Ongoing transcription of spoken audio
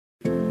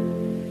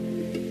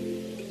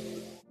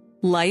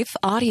Life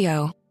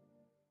Audio.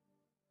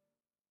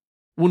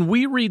 When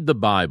we read the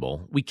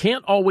Bible, we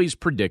can't always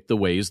predict the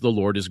ways the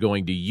Lord is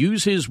going to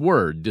use His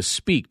Word to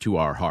speak to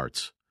our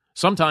hearts.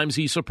 Sometimes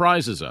He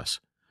surprises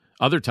us.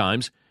 Other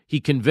times, He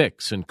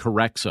convicts and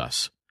corrects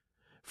us.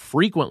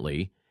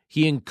 Frequently,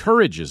 He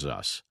encourages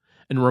us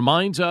and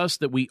reminds us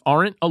that we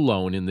aren't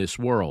alone in this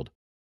world.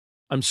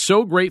 I'm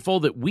so grateful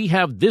that we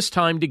have this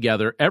time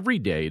together every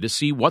day to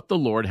see what the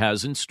Lord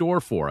has in store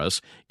for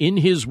us in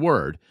His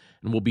Word,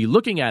 and we'll be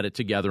looking at it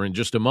together in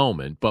just a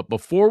moment. But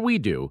before we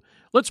do,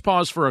 let's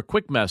pause for a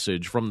quick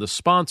message from the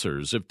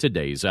sponsors of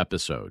today's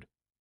episode.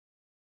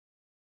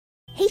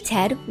 Hey,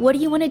 Ted, what do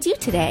you want to do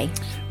today?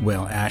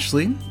 Well,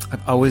 Ashley,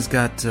 I've always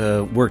got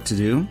work to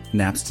do,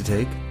 naps to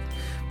take,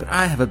 but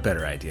I have a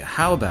better idea.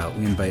 How about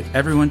we invite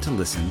everyone to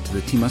listen to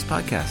the Team Us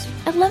podcast?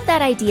 I love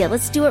that idea.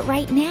 Let's do it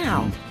right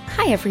now.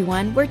 Hi,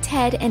 everyone. We're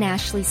Ted and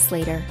Ashley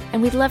Slater,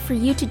 and we'd love for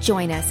you to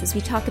join us as we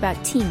talk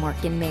about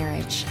teamwork in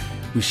marriage.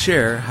 We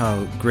share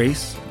how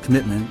grace,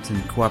 commitment,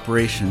 and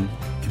cooperation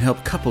can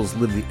help couples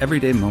live the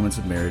everyday moments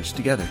of marriage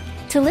together.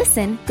 To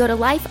listen, go to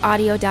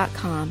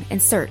lifeaudio.com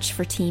and search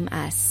for Team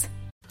Us.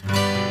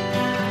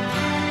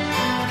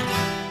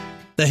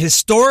 The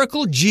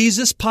Historical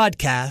Jesus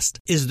Podcast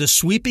is the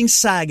sweeping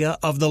saga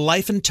of the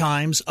life and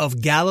times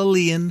of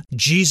Galilean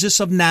Jesus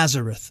of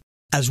Nazareth,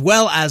 as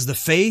well as the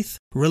faith,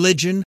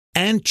 religion,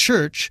 and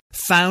church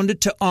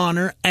founded to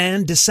honor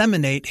and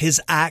disseminate his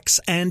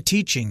acts and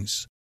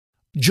teachings.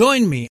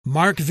 Join me,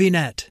 Mark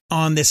Vinette,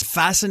 on this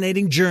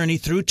fascinating journey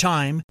through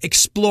time,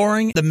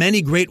 exploring the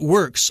many great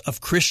works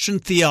of Christian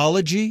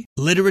theology,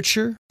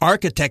 literature,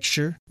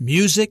 architecture,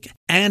 music,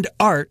 and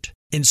art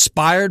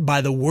inspired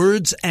by the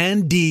words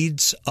and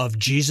deeds of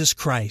Jesus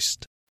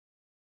Christ.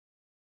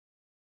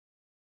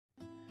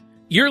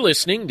 You're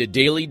listening to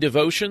Daily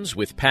Devotions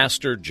with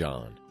Pastor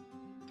John.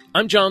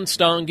 I'm John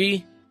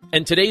Stange,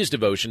 and today's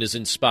devotion is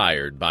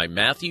inspired by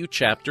Matthew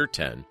chapter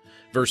 10,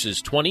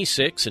 verses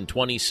 26 and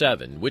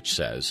 27, which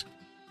says,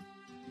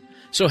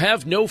 "So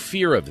have no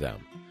fear of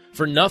them,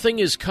 for nothing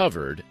is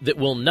covered that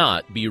will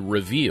not be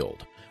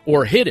revealed,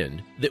 or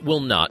hidden that will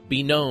not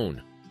be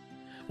known.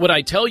 What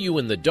I tell you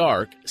in the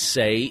dark,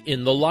 say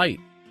in the light,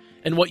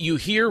 and what you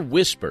hear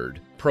whispered,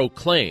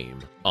 proclaim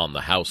on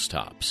the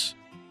housetops."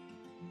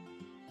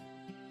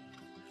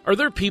 Are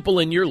there people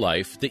in your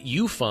life that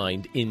you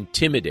find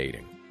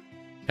intimidating?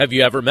 Have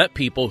you ever met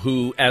people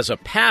who, as a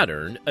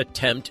pattern,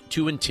 attempt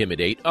to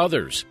intimidate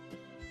others?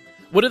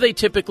 What do they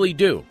typically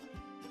do?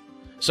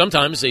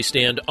 Sometimes they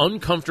stand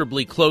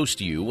uncomfortably close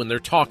to you when they're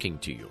talking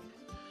to you.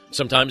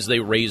 Sometimes they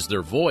raise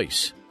their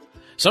voice.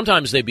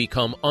 Sometimes they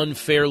become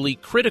unfairly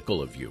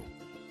critical of you.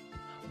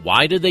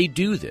 Why do they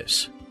do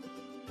this?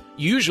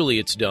 Usually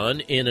it's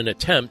done in an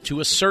attempt to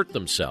assert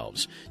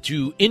themselves,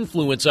 to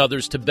influence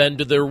others to bend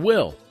to their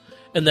will,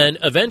 and then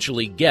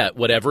eventually get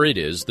whatever it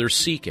is they're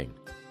seeking.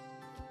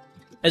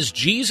 As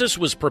Jesus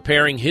was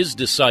preparing his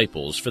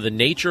disciples for the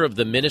nature of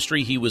the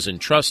ministry he was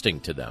entrusting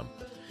to them,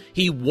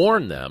 he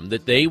warned them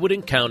that they would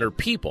encounter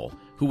people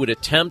who would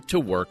attempt to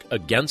work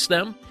against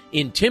them,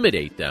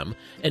 intimidate them,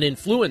 and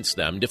influence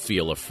them to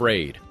feel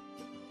afraid.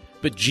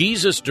 But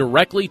Jesus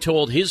directly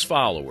told his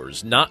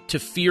followers not to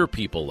fear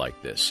people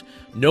like this,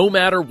 no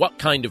matter what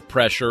kind of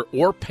pressure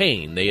or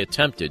pain they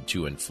attempted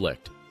to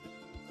inflict.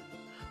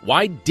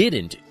 Why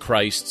didn't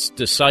Christ's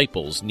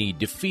disciples need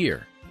to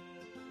fear?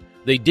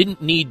 They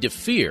didn't need to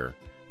fear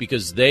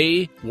because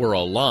they were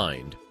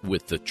aligned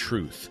with the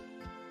truth.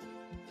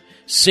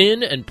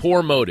 Sin and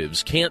poor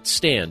motives can't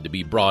stand to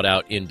be brought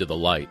out into the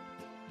light.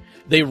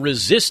 They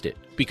resist it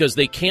because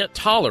they can't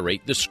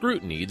tolerate the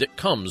scrutiny that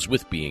comes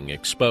with being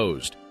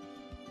exposed.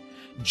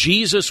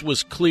 Jesus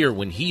was clear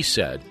when he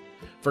said,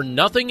 "For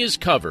nothing is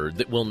covered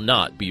that will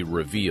not be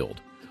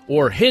revealed,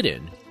 or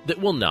hidden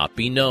that will not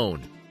be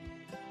known."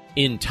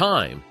 In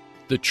time,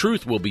 the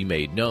truth will be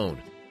made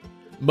known.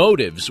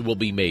 Motives will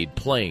be made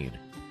plain,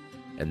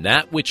 and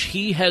that which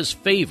he has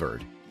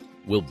favored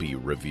will be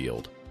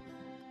revealed.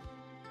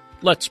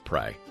 Let's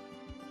pray.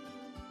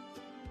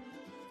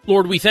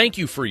 Lord, we thank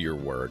you for your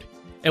word,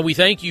 and we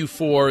thank you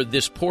for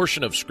this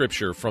portion of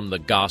Scripture from the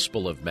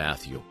Gospel of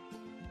Matthew.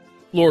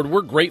 Lord,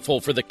 we're grateful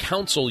for the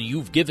counsel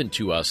you've given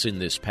to us in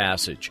this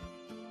passage.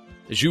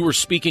 As you were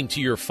speaking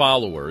to your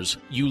followers,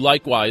 you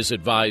likewise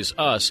advise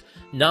us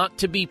not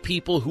to be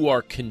people who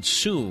are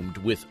consumed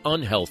with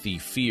unhealthy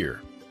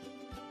fear.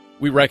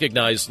 We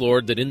recognize,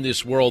 Lord, that in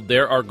this world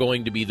there are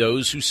going to be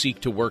those who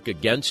seek to work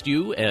against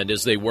you, and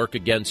as they work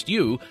against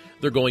you,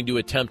 they're going to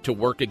attempt to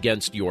work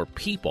against your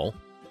people.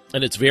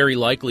 And it's very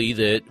likely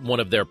that one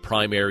of their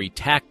primary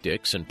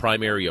tactics and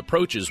primary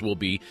approaches will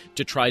be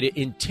to try to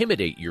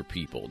intimidate your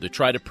people, to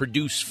try to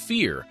produce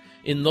fear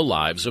in the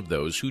lives of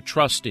those who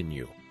trust in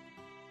you.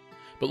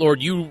 But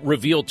Lord, you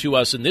reveal to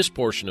us in this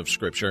portion of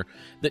Scripture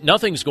that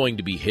nothing's going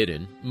to be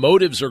hidden.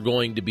 Motives are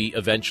going to be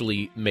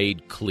eventually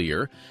made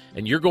clear,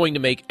 and you're going to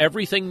make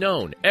everything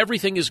known.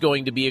 Everything is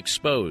going to be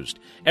exposed.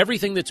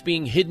 Everything that's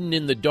being hidden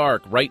in the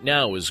dark right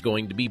now is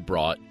going to be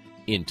brought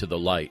into the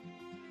light.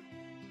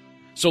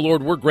 So,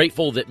 Lord, we're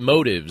grateful that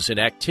motives and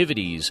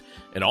activities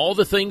and all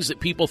the things that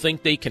people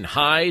think they can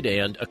hide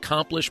and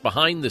accomplish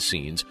behind the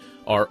scenes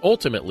are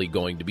ultimately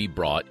going to be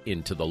brought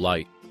into the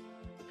light.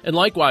 And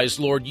likewise,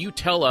 Lord, you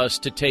tell us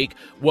to take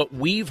what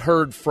we've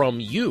heard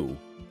from you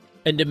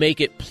and to make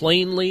it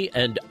plainly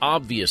and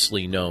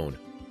obviously known,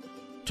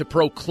 to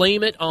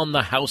proclaim it on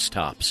the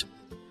housetops,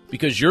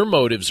 because your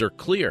motives are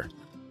clear,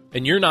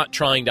 and you're not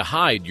trying to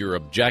hide your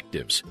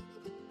objectives.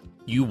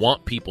 You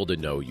want people to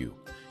know you.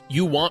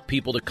 You want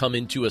people to come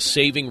into a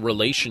saving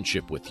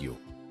relationship with you,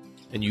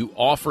 and you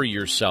offer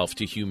yourself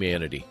to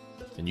humanity,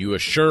 and you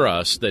assure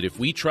us that if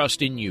we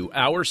trust in you,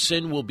 our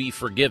sin will be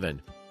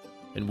forgiven,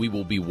 and we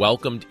will be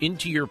welcomed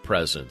into your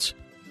presence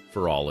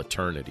for all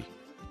eternity.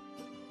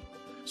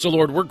 So,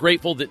 Lord, we're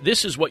grateful that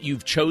this is what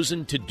you've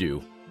chosen to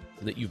do,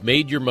 and that you've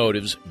made your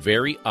motives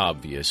very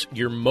obvious.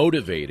 You're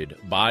motivated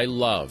by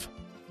love,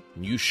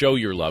 and you show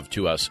your love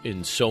to us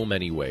in so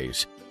many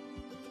ways.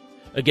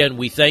 Again,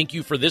 we thank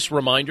you for this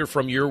reminder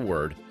from your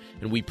word,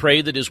 and we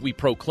pray that as we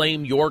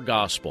proclaim your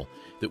gospel,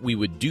 that we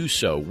would do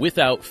so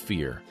without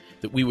fear,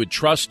 that we would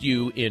trust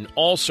you in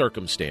all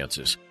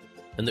circumstances,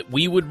 and that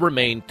we would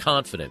remain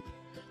confident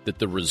that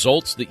the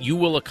results that you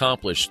will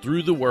accomplish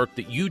through the work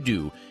that you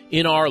do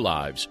in our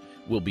lives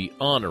will be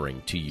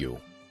honoring to you.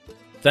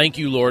 Thank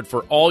you, Lord,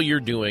 for all you're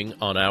doing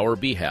on our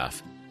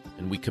behalf,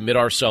 and we commit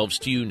ourselves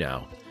to you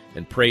now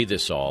and pray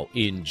this all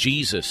in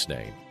Jesus'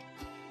 name.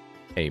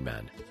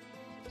 Amen.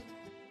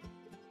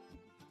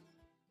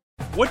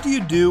 What do you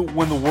do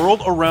when the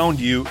world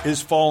around you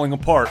is falling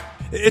apart?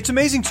 It's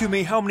amazing to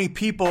me how many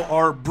people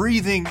are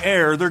breathing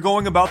air. They're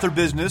going about their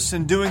business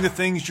and doing the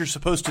things you're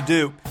supposed to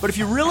do. But if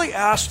you really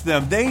ask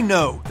them, they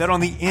know that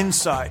on the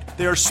inside,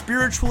 they are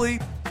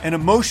spiritually and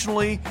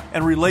emotionally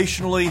and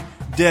relationally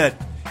dead.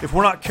 If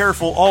we're not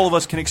careful, all of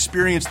us can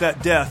experience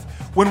that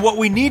death. When what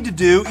we need to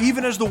do,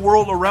 even as the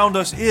world around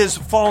us is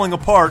falling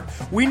apart,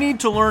 we need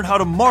to learn how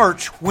to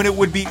march when it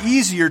would be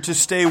easier to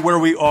stay where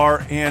we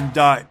are and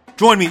die.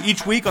 Join me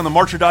each week on the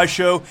March or Die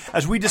Show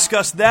as we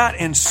discuss that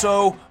and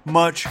so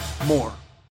much more.